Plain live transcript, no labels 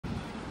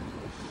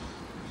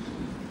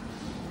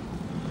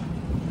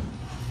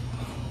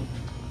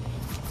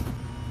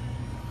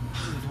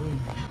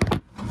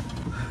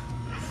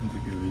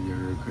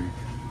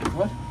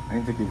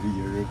me take a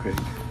video real quick.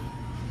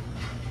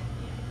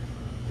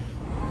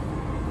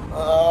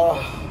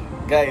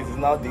 Guys, it's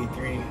now day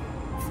 3.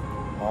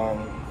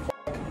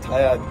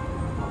 Tired.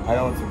 I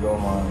don't want to go,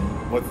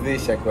 man. But today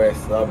is Sheck Wes,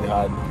 so that'll be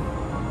hard.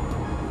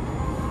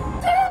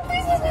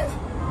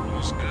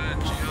 What's good,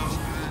 G?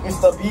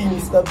 Mr.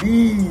 B,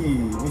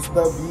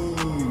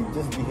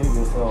 just behave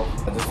yourself.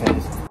 I just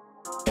finished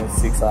a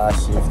 6-hour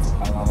shift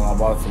and I'm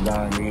about to go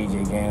and rage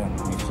again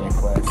with Sheck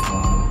Wes.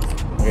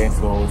 I'm going to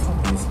go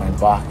something. It's my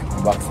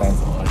backside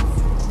to hurt.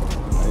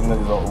 I didn't know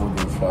this was all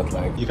day felt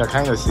like. You can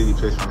kind of see the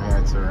place from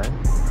here too, right?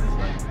 It's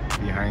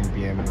like behind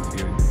BM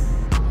field.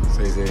 So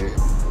it's a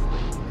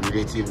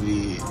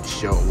relatively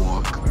short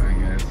walk, I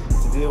guess.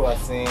 Today we're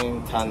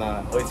seeing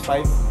Tana. Oh, it's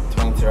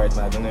 5:20 right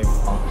now. I don't know if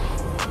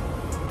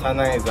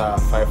Tana is at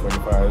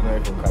 5:45. I don't know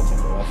if you're catching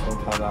it. We're seeing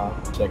Tana,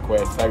 Sheck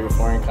Wes, Cyber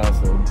Foreign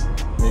cancelled,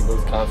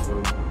 Migos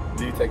cancelled,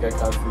 Beauty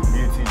cancelled,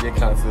 BTJ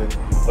cancelled.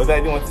 But I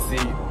didn't want to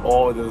see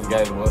all those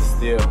guys, but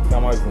still,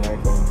 Chromazz is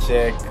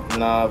Sheck,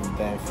 Nav,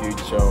 then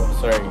Future.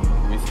 Sorry,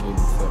 Wizkid,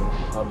 so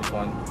that'll be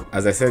fun.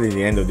 As I said in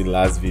the end of the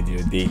last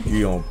video, day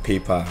 3 on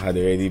paper had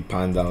already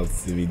panned out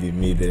to be the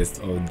midest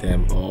of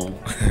them all.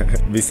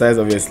 Besides,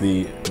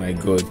 obviously, my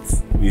goat,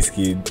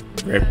 Wizkid,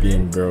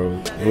 repping,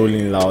 bro,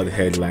 Rolling Loud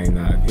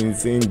headliner,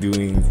 insane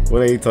doings.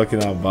 What are you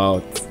talking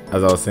about?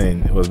 As I was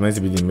saying, it was meant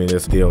to be the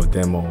midest day of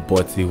them all,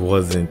 but it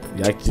wasn't.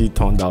 It actually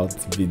turned out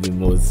to be the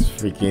most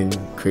freaking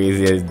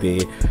craziest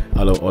day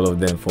out of all of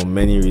them for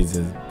many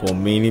reasons, but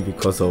mainly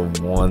because of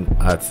one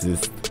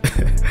artist,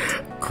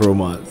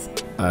 Chromazz.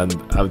 And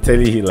I'm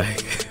telling you,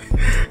 like,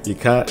 you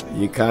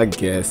can't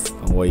guess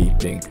on what you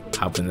think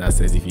happened that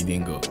says if you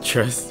didn't go.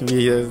 Trust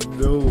me, there's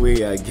no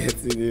way I get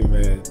it,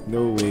 man.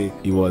 No way.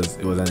 It was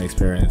an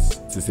experience,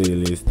 to say the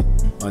least.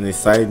 On a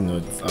side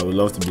note, I would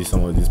love to be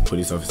some of these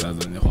police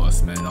officers on the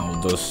horse, man. I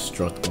will just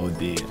strut all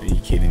day. Are you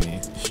kidding me?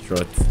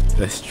 Strut.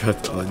 Let's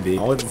strut all day.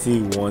 I want to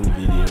see one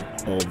video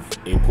of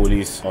a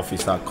police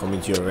officer coming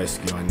to your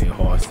rescue on a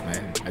horse,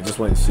 man. I just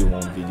want to see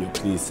one video.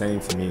 Please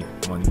send it to me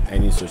on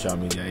any social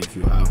media if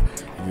you have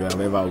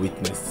ever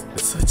witnessed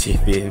such a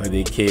thing where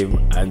they came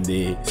and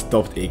they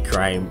stopped a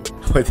crime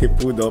or they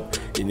pulled up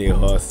in a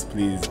horse.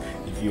 Please,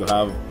 if you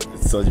have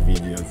such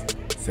videos,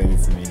 send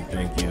it to me.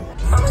 Thank you.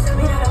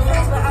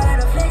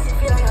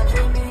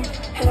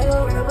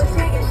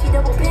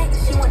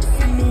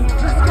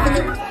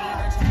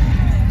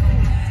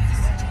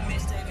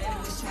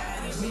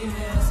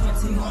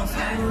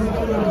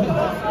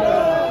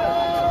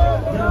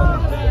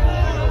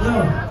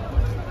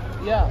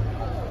 Yeah.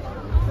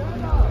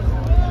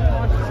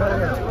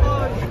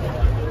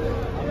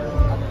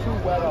 Too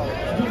wet out.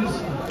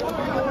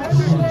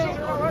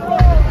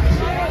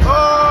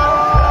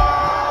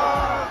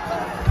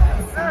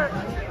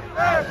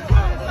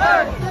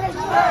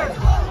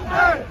 Hey!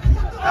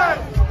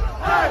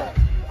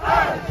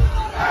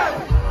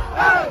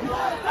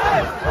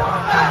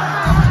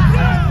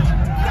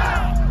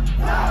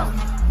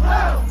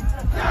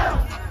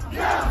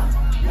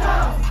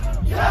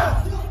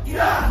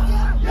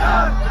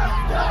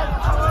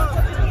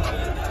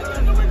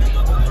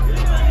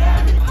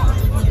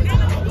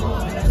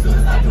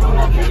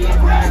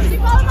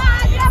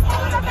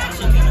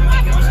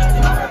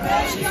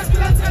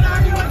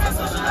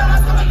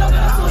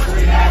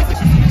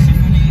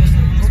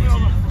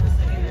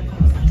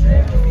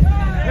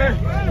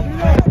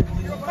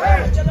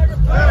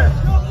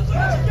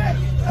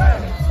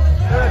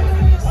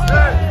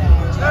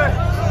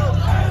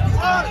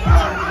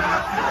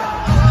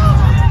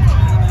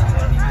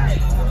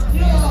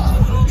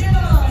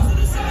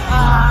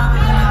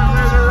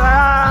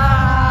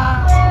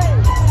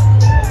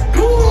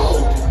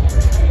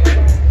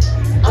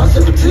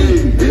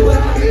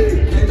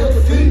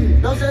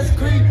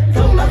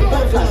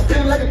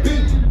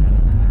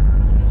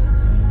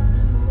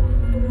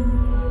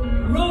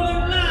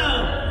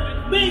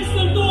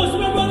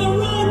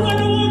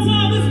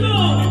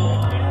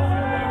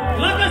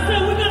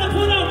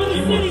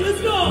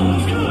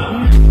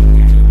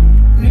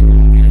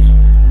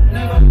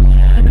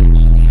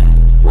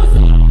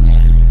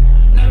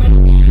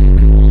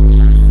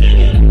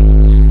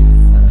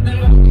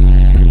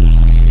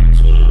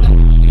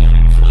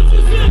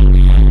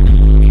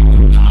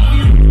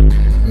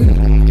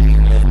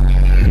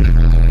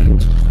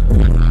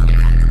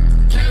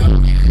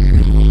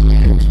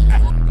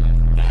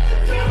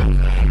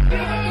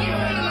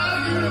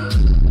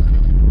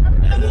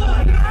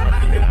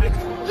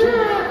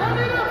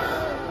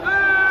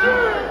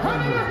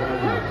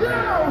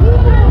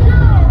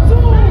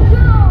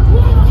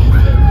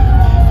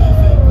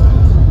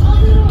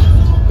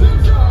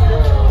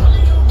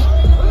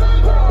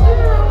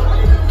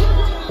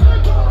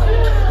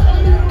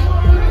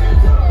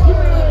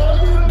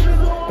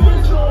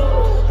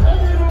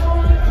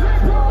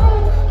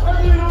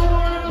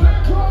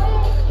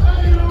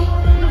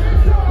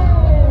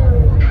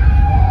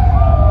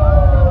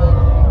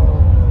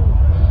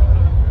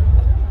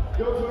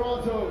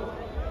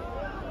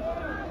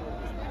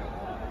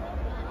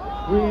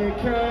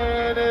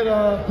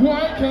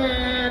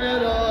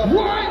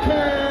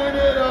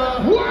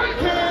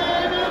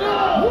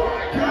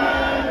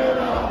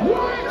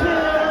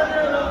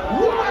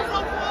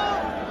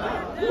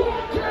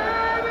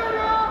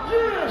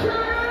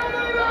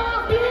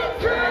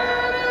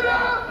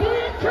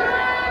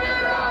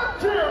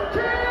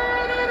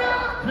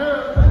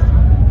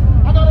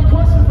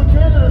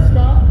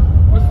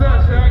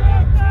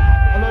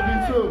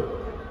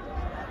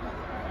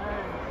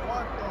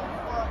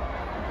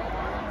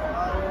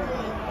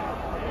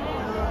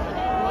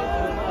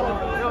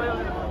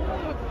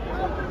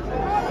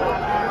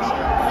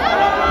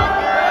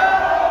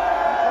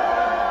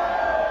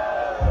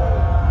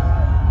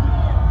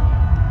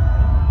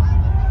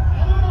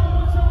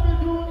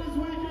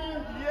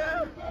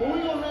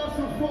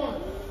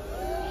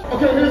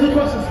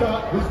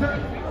 What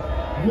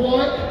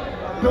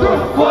the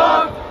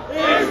fuck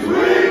is we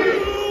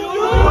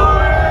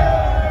doing?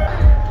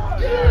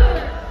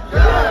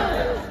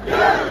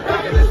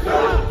 Back in the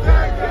school.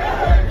 Back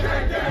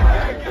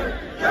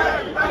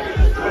in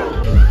the school.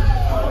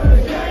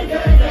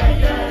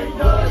 Gang,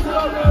 no, it's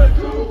all really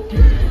cool.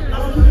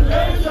 I'm the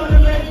ladies on the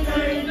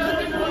maintain,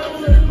 nothing more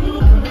than the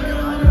blue.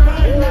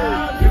 Right now,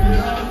 give it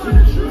all to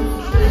the truth.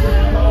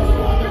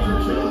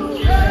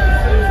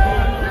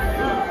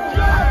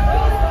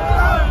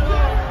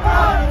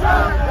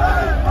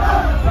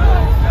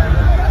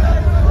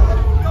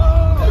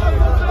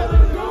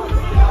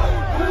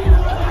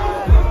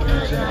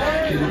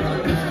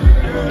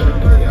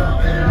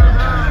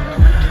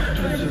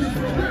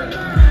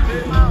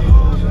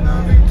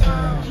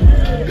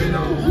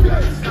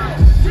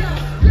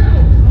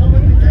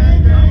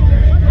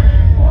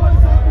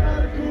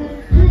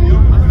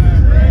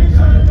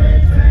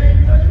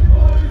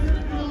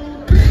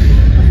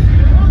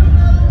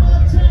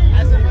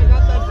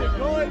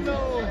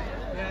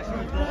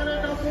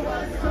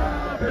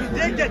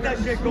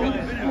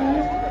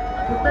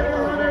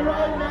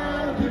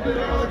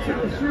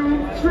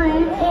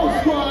 True, whole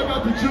squad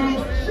got the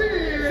juice.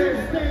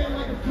 Shit, staying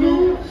like a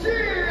flu.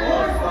 Shit,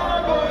 whole squad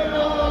going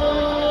on.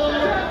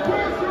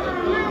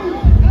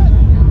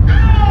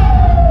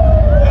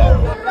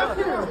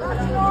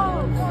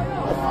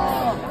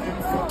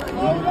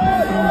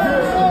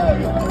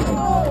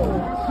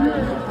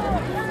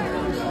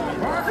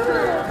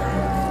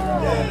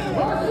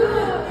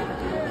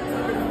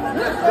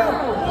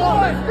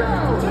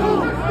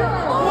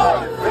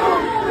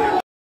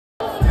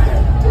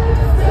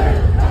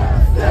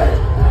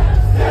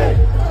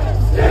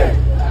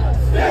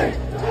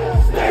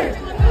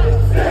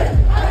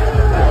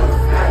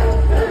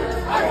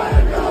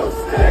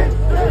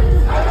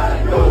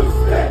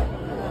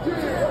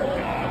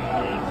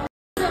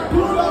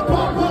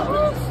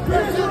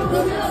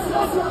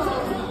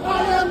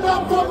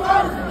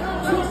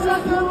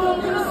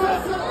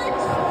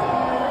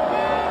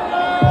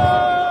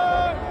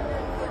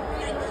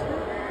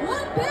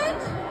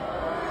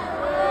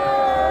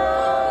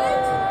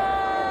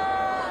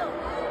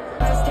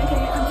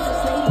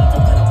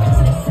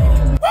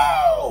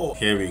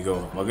 Here we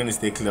go. We're gonna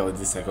stay clear with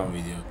this second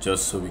video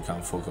just so we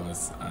can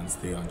focus and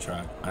stay on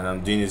track. And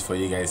I'm doing this for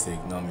you guys'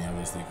 sake, not me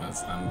obviously,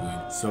 because I'm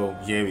good. So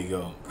here we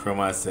go.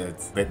 Chromazz said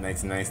Bet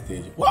 99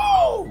 stage.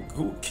 Whoa!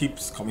 Who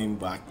keeps coming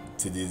back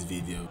to this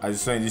video? I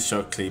just saw in this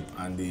short clip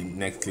and the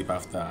next clip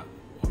after,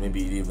 or maybe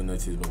you didn't even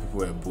notice, but people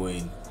were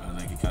booing. And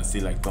like you can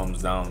see like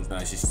thumbs down.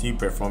 And she's still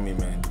performing,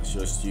 man.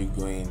 She's still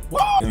going.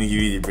 Whoa! Let me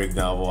give you the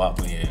breakdown of what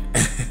happened here.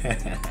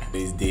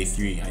 It's day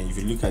 3, and if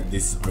you look at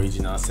this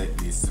original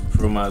set list,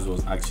 Chromazz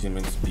was actually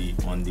meant to be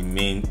on the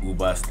main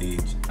Uber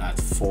stage at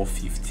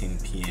 4:15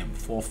 p.m.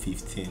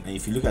 4:15, and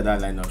if you look at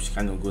that lineup, she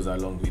kind of goes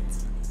along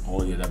with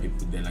all the other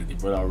people there, like the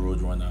brother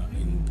Roadrunner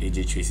in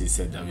AJ Tracy's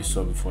set that we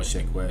saw before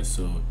Sheck Wes.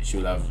 So she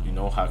will have, you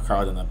know, her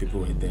crowd and her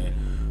people were there.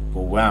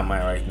 But where am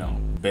I right now?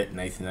 Bet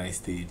 99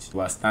 stage.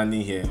 We're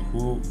standing here.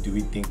 Who do we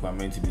think we're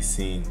meant to be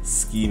seeing?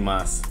 Ski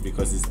Mask,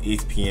 because it's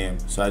 8 p.m.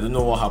 So I don't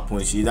know what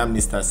happened. She either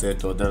missed her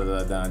set or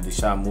and the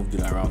shah moved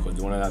it around because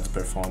they wanted her to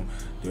perform.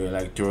 They were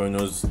like throwing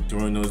those,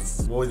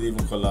 what would they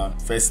even call her?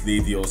 First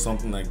lady or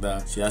something like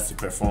that. She has to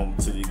perform.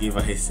 So they gave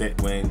her a set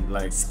when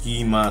like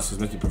Ski Mask was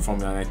meant to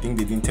perform, and I think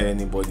they didn't tell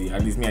anybody.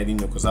 At least me, I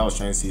didn't know, because I was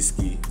trying to see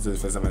Ski. This was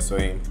the first time I saw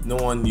him. No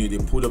one knew. They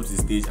pulled up to the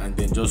stage and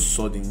then just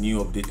saw the new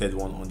updated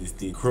one on the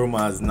stage.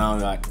 Chromazz now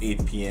at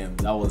 8 p.m.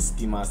 That was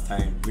Ski Mask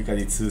time. Look at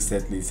the 2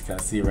 set lists, you can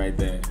see right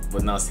there.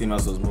 But now Ski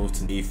Mask was moved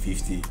to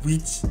 8:50,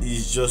 which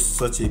is just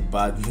such a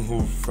bad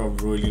move from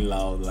Rolling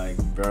Loud. Like,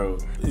 bro,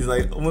 it's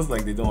like almost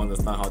like they don't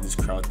understand how this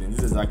crowd thing.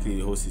 This is actually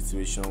the whole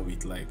situation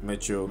with like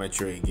Metro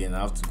again. I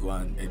have to go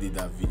and edit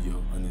that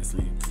video,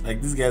 honestly.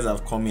 Like, these guys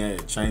have come here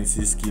trying to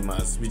see Ski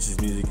Mask, which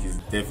his music is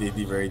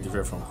definitely very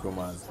different from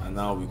Chromazz, and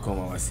now we come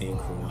and we're saying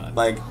Chromazz.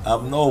 Like,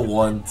 I'm not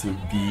one to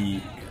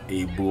be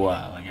a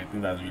boa. Like, I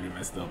think that's really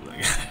messed up.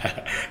 Like,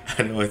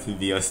 I don't want to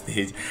be on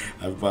stage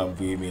and people are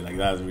booing me. Like,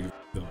 that's really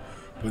messed up.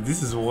 But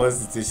this is one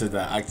situation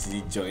that I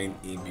actually joined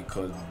in,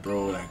 because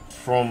bro, like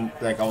from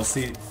like I would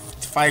say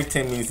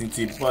 5-10 minutes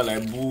into it, people are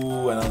like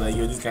boo, and I was like,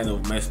 yo, this kind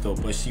of messed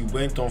up. But she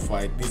went on for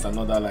at least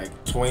another like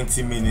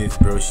 20 minutes,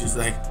 bro. She's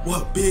like,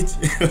 what bitch?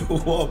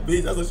 What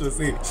bitch? That's what she was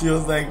saying. She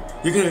was like,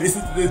 you're gonna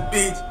listen to this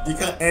bitch, you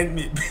can't end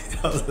me.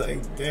 I was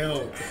like,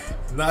 damn.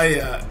 Now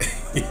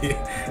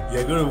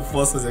you're gonna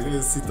force us, you're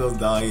gonna sit us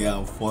down here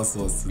and force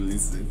us to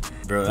listen.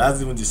 Bro,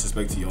 that's even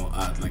disrespect to your own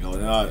art. Like, I would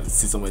never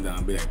sit somewhere down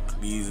and be like,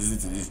 please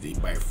listen to this thing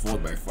by force,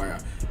 by fire,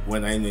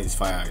 when I know it's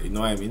fire. You know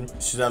what I mean?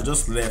 She should have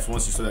just left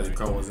once she saw that the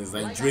crowd was in. It's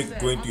like Drake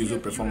going to his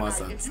own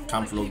performance at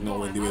Camp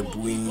Logno when they were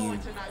booing him.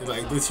 It's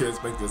like, don't you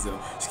respect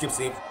yourself? She kept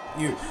saying,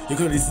 you're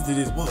gonna listen to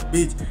this, what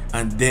bitch?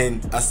 And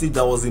then, as if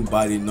that wasn't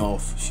bad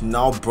enough, she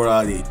now brought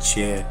out a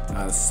chair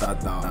and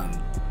sat down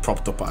and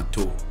propped up her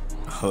toe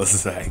I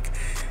was like,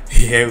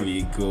 here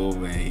we go,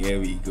 man, here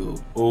we go.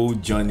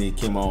 Old Johnny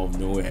came out of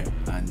nowhere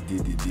and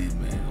did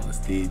man, on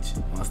stage.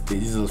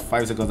 This was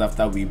 5 seconds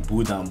after we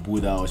booed out.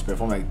 She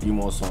performed like 3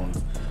 more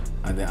songs,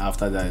 and then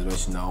after that is when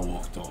she now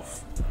walked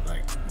off.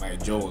 Like, my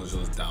jaw was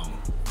just down,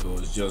 it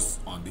was just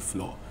on the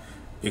floor.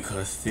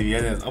 Because to be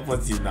honest, up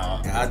until now,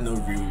 I had no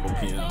real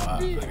opinion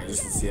about her. Like, I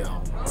used to say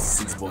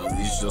 6 balls,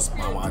 this is just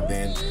mama.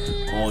 Then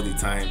all the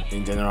time,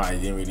 in general, I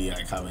didn't really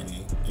like have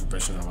any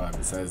impression of her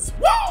besides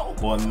wow.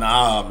 But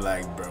now I'm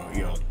like, bro,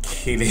 you're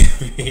killing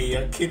me.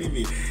 You're killing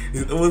me.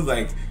 It's almost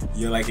like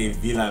you're like a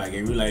villain, like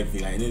a real life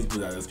villain. And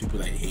those people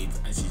like hate,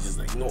 and she's just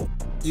like, no,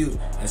 you.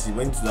 And she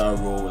went to that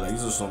role, like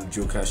this was some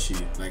Joker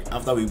shit. Like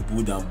after we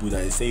booed,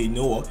 they say, you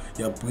know what,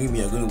 you're bullying me,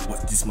 you're gonna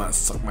watch this man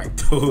suck my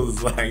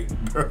toes. Like,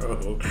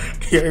 bro,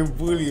 you're a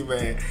bully,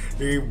 man.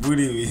 You're a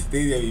bully. We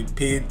stayed there, we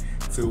paid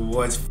to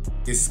watch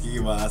this ski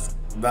mask.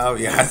 Now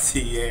we have to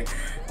hear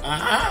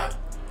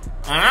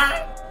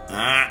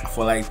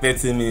for like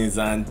 30 minutes,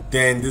 and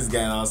then this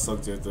guy now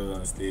sucked your toes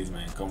on stage,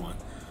 man. Come on.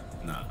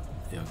 Nah,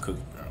 you're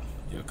cooked, bro.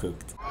 You're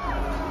cooked.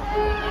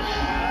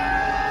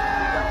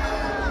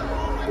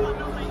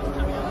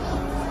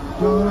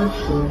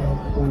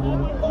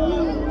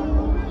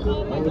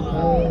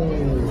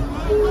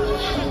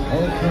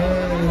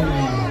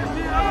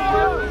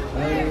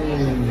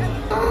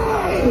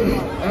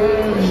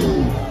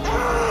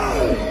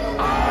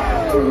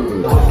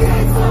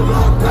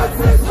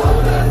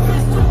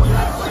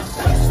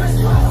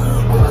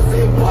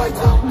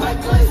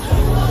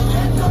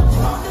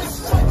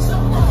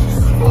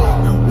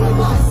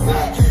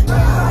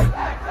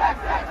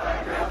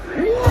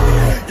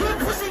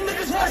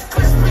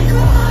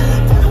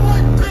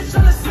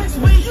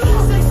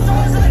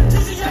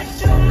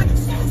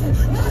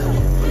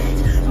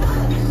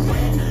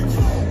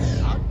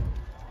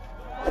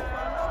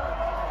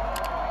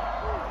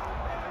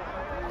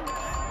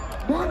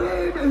 My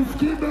name is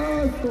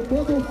Chromazz, the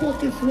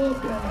motherfucking Slump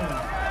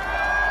God.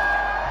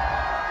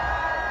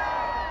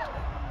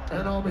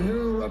 And I'm here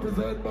to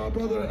represent my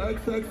brother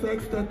XXX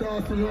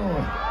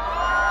Tentacion.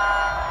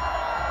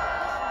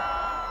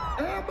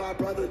 And my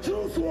brother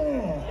Juice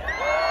WRLD.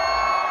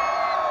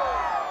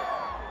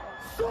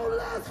 So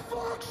let's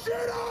fuck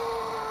shit up!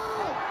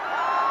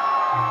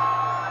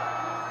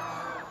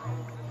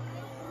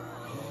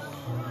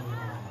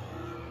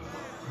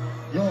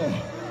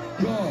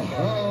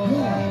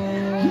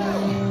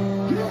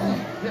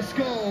 Let's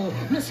go,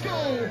 let's go,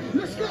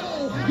 let's go,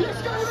 let's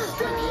go, let's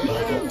go.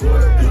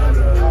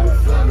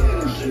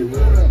 She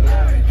wanna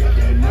get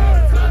that mad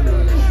thunder,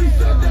 and she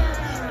said that.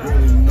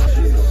 This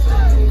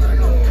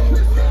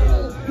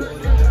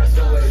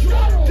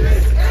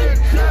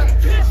ain't that,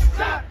 bitch,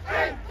 that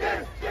ain't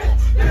this,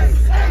 this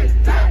ain't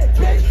that,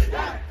 bitch,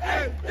 that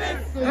ain't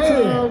this.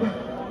 Hey,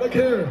 look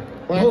here.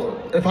 Well,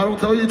 if I don't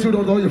tell you to,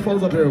 don't throw your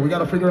phones up here. We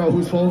gotta figure out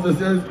whose phone this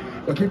is,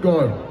 but keep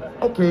going.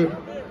 Okay.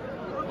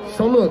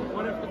 So look.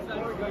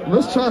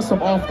 Let's try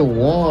some off the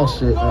wall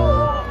shit,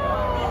 man.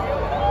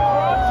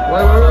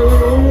 Wait.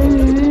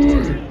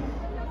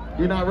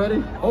 You not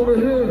ready? Over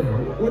here.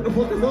 What the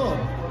fuck is up?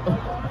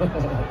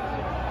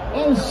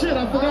 Oh shit,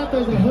 I forgot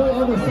there's a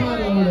whole other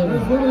side over there.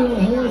 There's literally a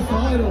whole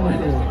side over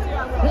here.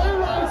 Hey,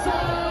 right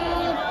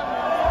side!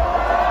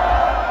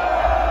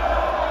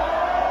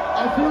 I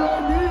feel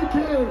like me,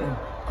 kid.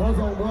 Cause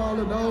I'm wild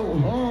and out.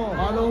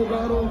 I don't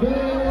got no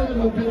bed,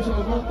 no bitch,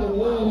 I'm off the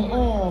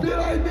wall. Feel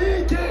like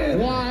me, kid.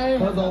 Why?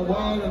 Cause I'm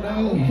wild and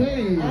out.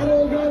 Hey, I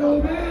don't got no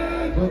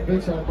bed, no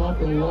bitch, I'm off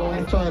the wall.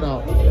 Let's try it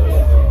out.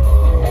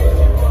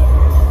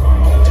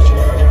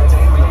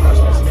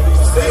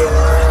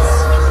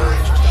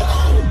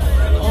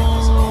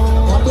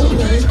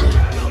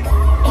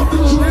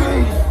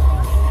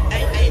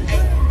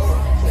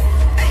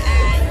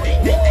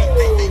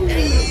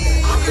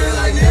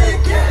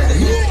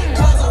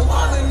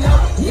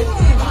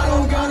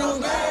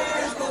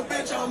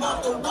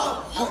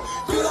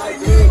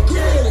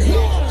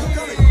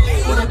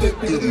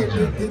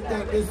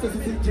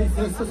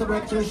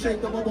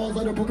 Shake my balls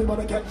on the Pokemon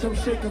and catch some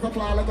shit, cause I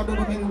fly like I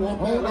never made one.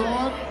 Hold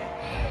on.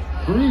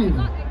 Breathe.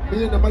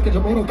 Me and the Mike and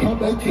Jamono come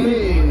back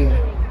clean.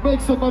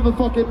 Make some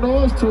motherfucking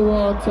noise,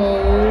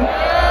 Toronto.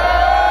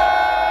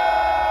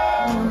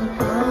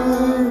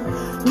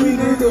 We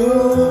can go.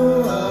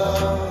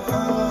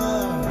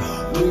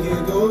 We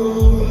can go.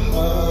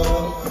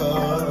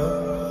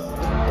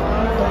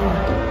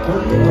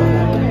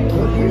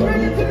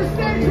 Bring it to the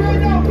stage right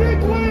now, big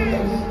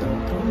wins.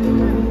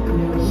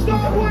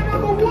 Star one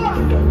number 1.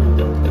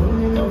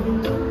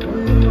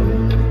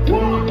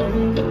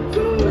 1,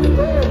 2, 3.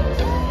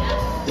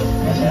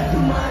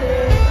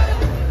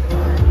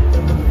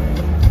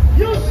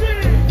 You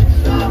see,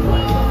 Star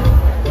one.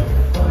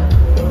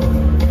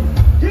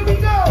 Here we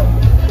go.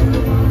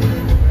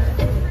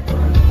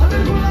 A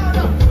little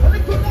louder.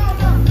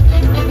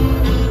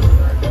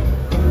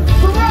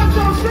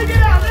 Toronto, sing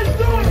it out. Let's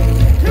do it.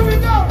 Here we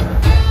go.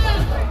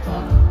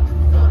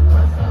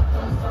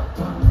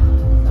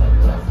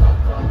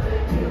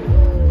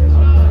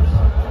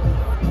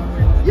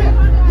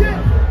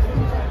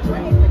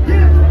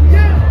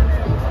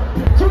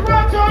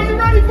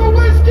 ready for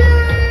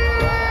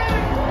Wizkid?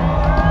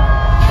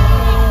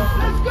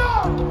 Let's go!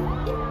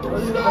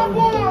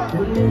 Starboard,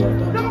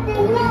 number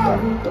 1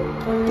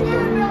 in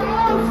the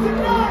house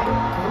tonight.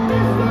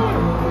 Let's do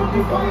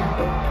it.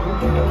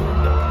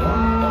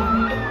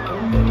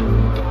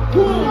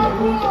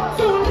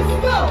 So let's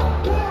go.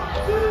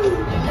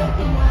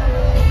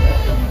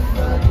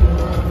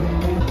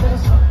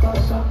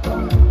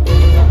 1, 2.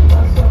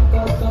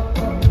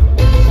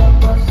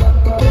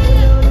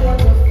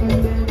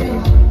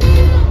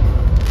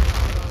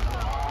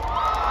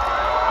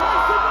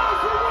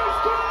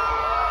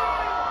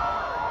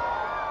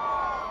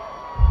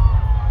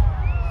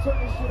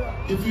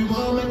 If you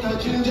want me, I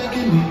ginger,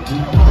 give me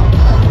tea.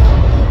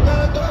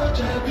 I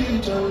touch, I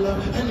beat your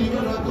love.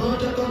 Anywhere I go,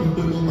 they come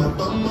to my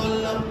bum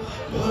all up.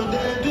 But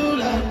they do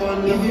like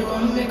fun. If you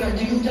want me, I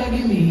ginger,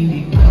 give me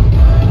tea.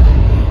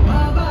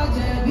 My bad,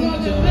 I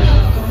beat your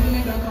love.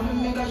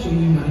 Come make I show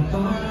you my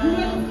bum.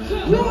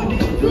 But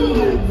they do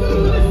like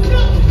fun.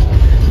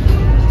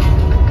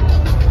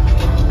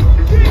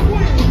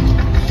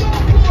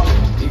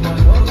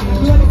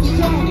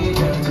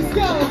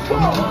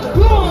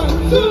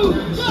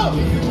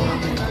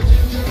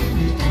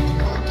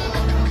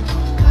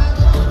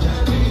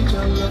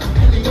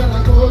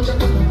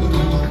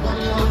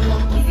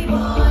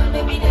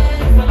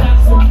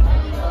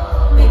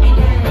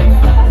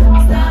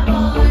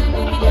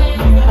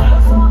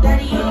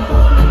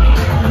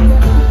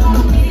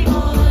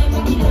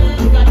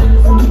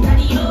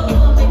 Daddy,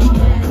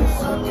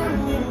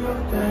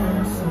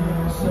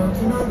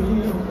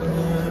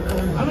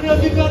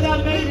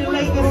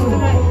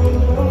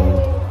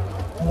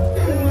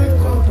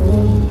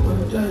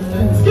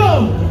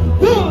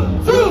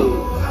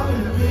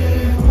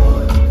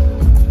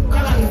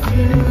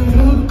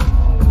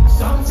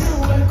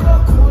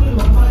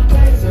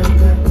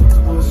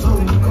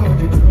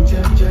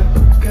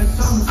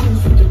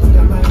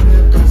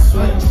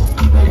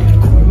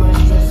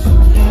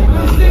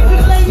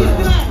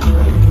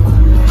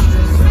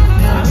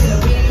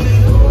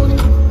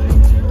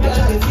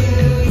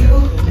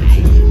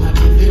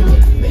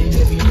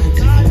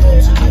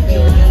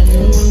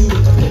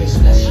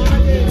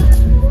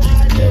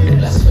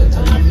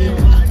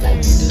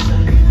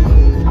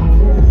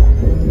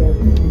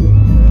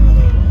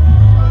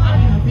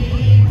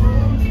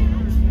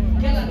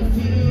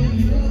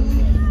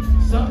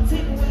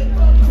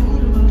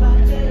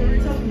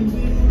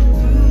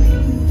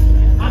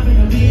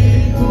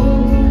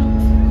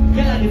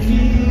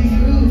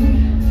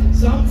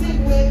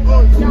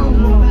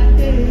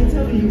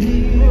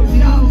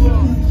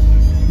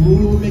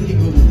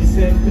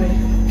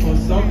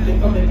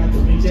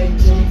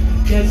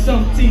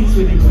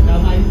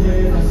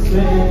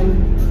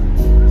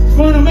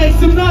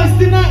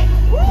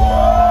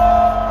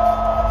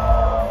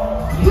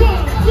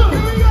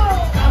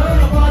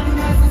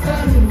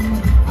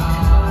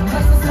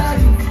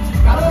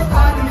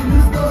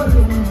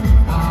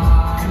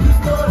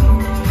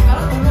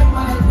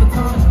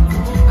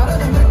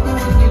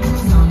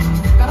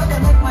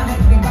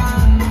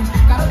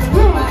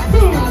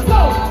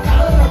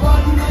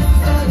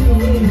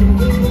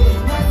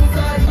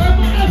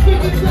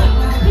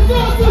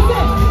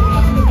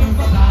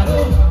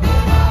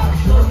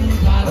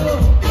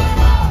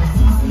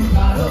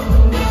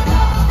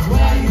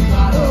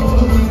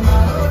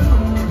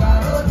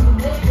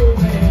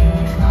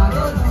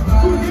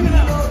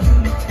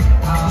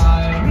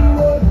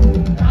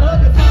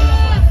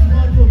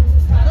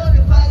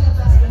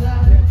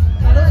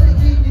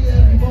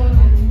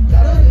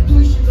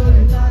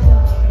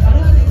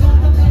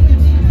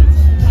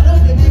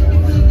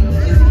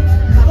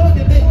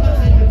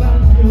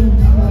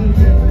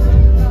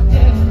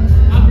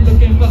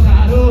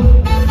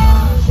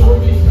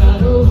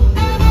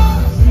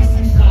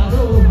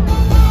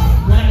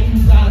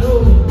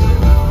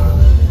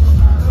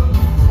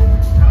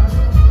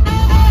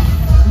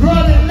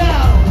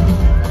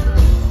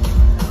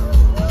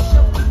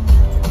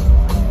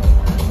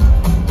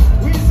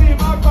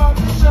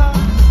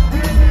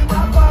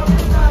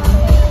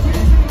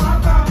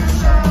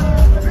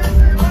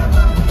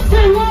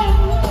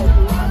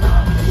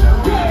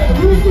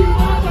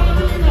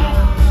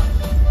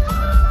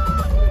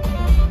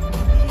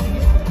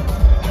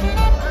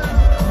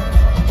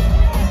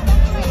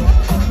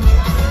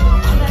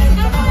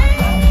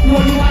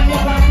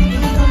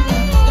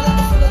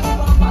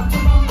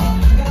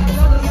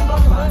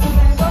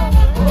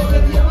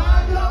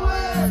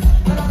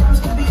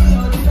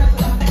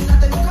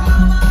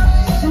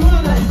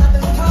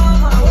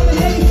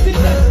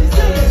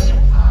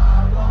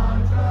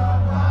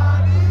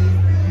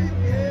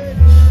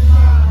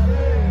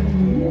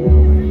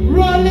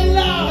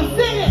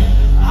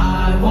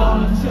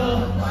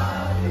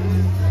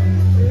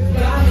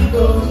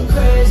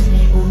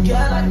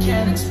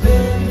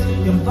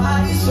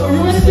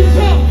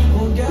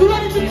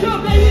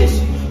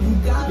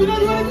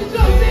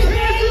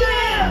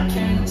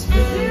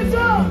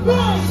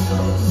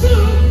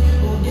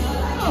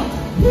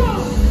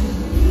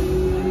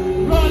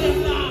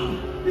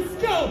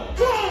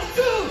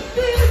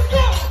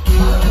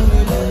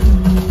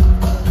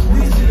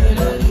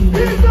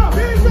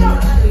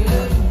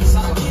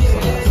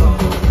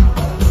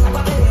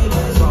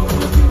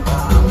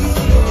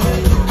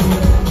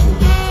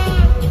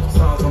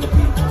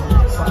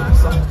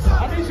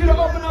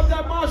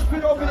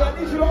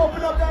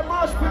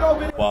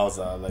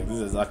 Wowza, like this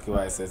is exactly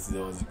why I said today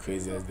was the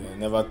craziest day. I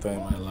never thought in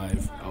my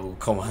life I would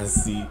come and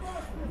see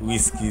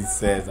Wizkid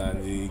set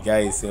and the guy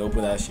is saying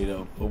open that shit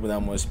up, open that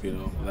much speed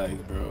up.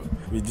 Like bro,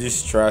 with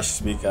these trash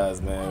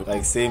speakers, man.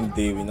 Like same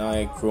day we now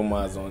had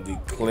Chromazz on the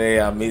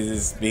clear amazing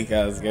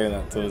speakers getting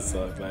a toe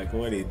suck. Like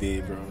what a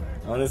day, bro.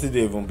 I honestly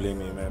don't even blame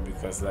him, man,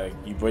 because like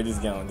you brought this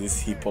guy on this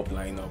hip hop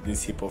lineup,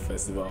 this hip hop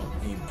festival.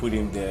 You put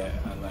him there,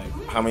 and like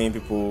how many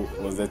people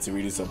was there to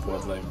really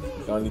support? Like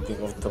you can only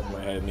think off the top of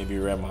my head, maybe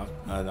Rema,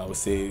 and I would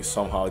say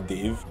somehow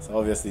Dave. So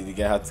obviously the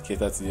guy had to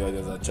cater to the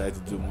audience and try to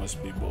do much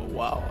speed. But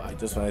wow, I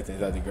just wanted to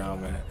enter the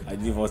ground, man. I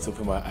didn't want to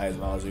open my eyes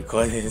while I was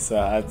recording, so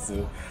I had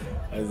to.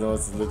 I just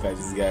want to look at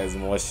this guy's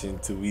moshing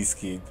to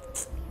Wizkid.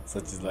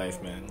 Such is life,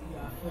 man.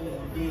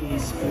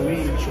 Let's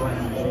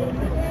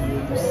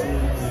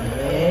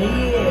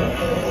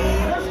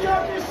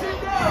count this shit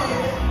down.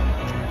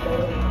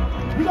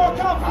 We gonna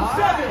count from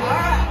 7.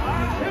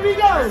 Here we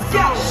go. Hands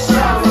up.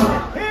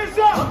 Hands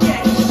up.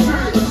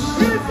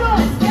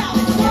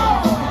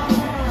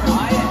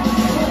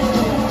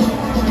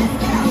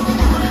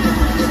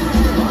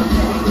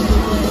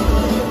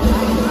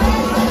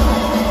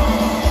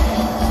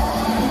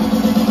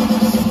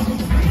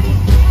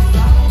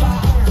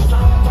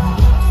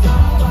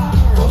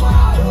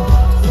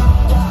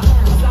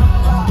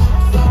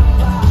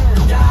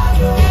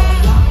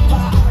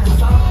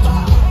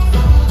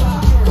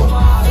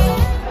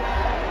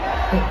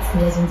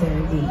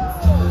 Legendary beats.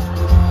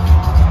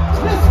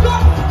 Let's go!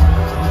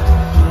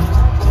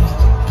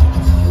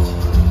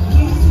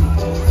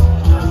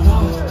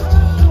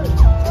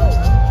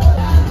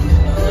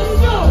 Let's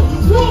go!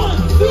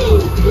 1, 2,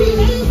 3,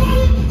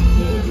 everybody!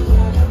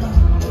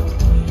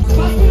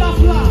 Back to that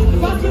flat,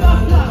 back to that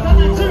flat, that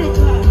Nigerian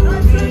flat.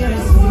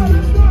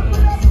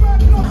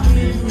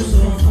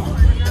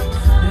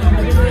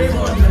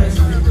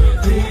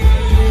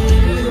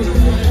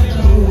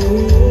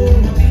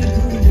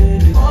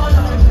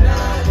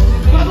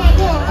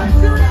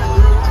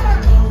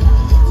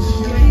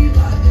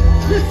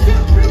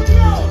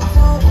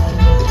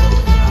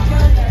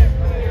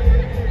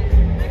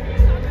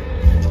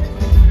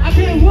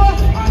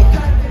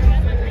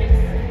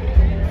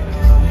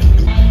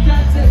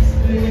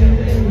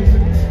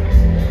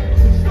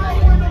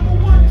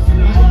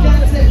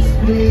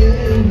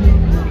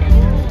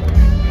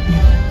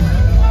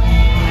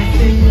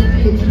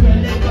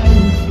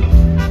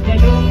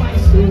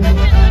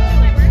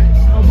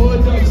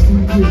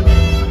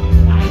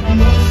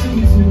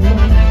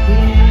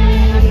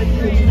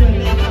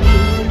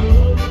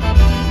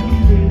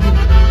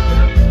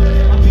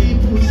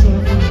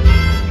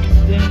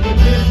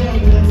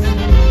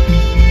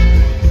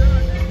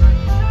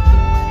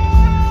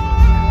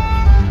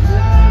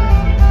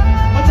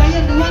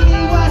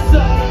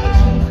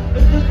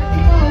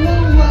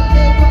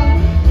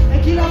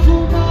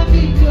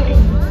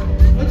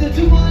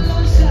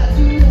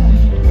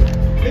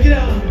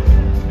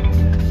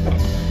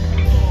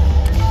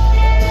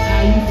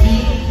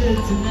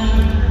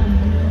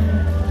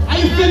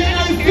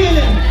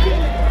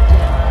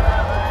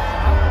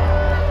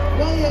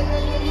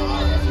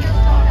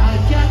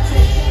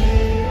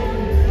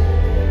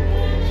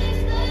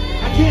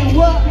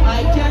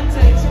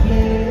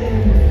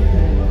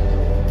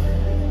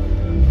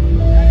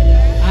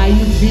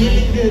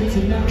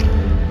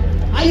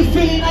 Are you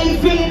feeling? Are you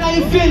feeling? Are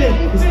you feeling?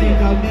 This thing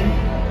out there.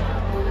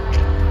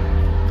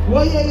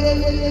 Oh yeah.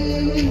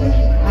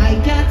 I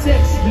can't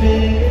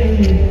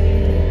explain.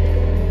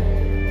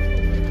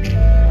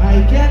 I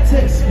can't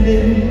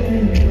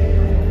explain.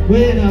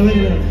 Wait now.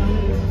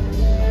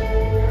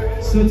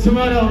 So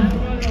tomorrow,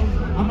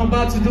 I'm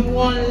about to do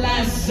one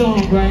last song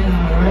right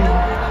now,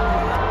 right?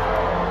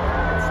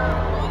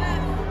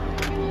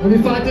 And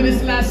before I do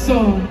this last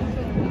song,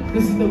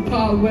 this is the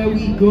part where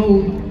we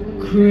go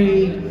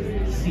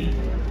crazy.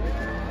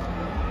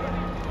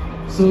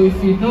 So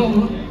if you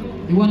know,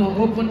 you want to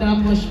open that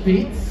mosh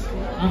pit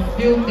and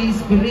feel me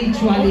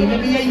spiritually, let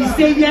me hear you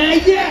say yeah.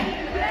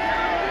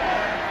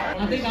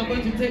 I think I'm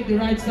going to take the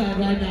right side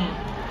right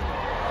now.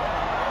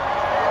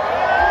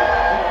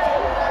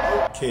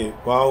 Okay,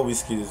 while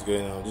Wizkid is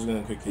going on, I'm just going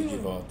to quickly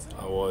give out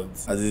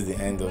awards. As this is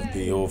the end of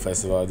the whole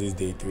festival, this is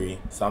day 3.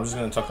 So I'm just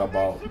going to talk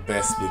about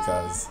best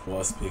speakers,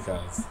 worst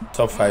speakers,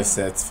 top 5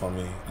 sets for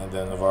me, and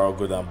then overall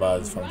good and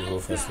bad from the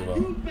whole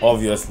festival.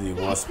 Obviously,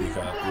 worst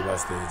speaker, Uber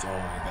stage, oh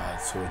my god,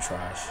 so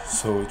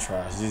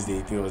trash. This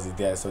day 3 was the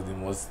day I saw the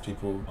most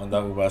people on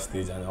that Uber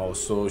stage, and I was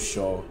so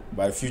sure.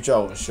 By future I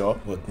was sure,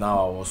 but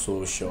now I was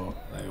so sure.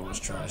 Like, it was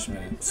trash,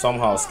 man.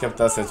 Somehow,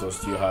 Skepta's set was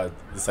still hard,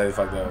 despite the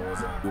fact that I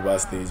was on Uber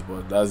stage,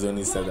 but that's the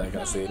only set I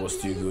can say was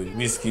still good.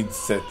 Wizkid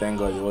said, thank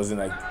God it wasn't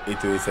like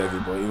 808 heavy,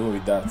 but even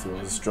with that, it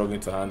was struggling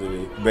to handle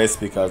it. Best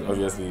speakers,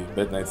 obviously,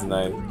 Bet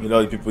 99. With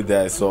all the people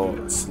there I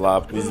saw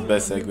slap. This is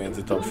best segment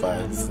to top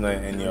 5. This is not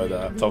any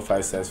other. Top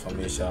 5 sets for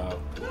me,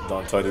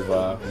 Don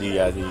Todiva, Lee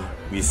Yadi,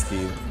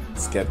 Wizkid,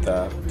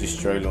 Skepta,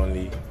 Destroy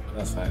Lonely,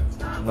 that's fine.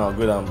 No,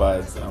 good and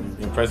bad. I'm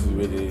impressed with the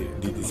way they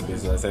did this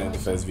place. As I said in the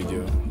first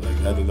video, like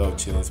they had a lot of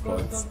chilling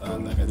spots,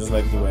 and like I just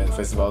like the way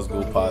festivals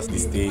go past the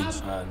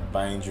stage and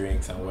buying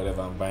drinks and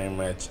whatever and buying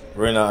merch.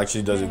 Rena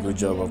actually does a good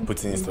job of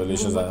putting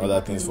installations and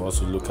other things for us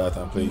to look at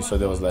and play. So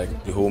there was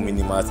like the whole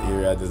mini mart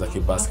area. There's like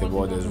a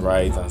basketball, there's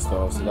rides and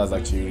stuff. So that's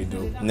actually really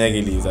dope.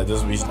 Negatives, I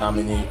just wish how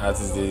many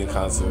artists they didn't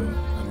cancel.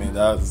 I mean,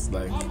 that's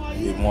like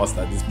a must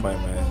at this point,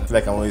 man. I feel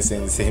like I'm always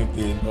saying the same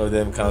thing. All of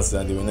them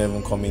cancelled and they were never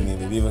even coming in.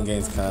 They didn't even get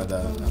into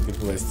Canada, and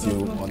people were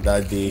still on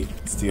that day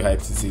still hyped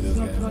to see those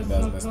guys. Like,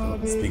 that's messed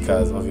up.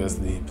 Speakers,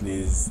 obviously,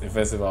 please. The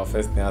festival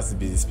first thing has to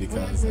be the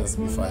speakers. It has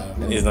to be fire.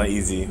 And it's not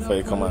easy for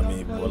you to come at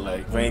me, but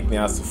like when anything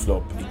has to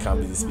flop, it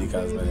can't be the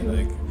speakers, man.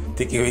 Like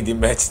take away the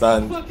merch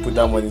stand, put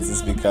that money into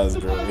speakers,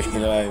 bro. You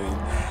know what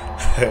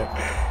I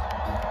mean?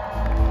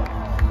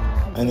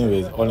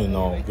 Anyways, all in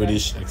all,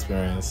 goodish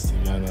experience, to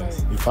be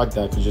honest. The fact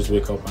that I could just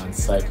wake up and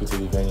cycle to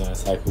the venue and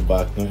cycle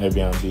back, no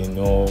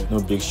Airbnb, no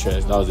big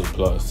stress, that was a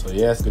plus. So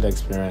yes, good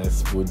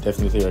experience. Would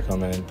definitely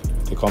recommend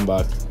to come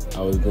back.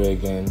 I will go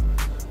again.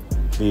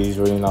 Please,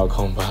 rolling out,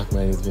 come back,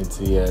 man. It's been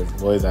 2 years.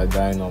 Boys are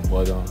dying on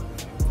boredom.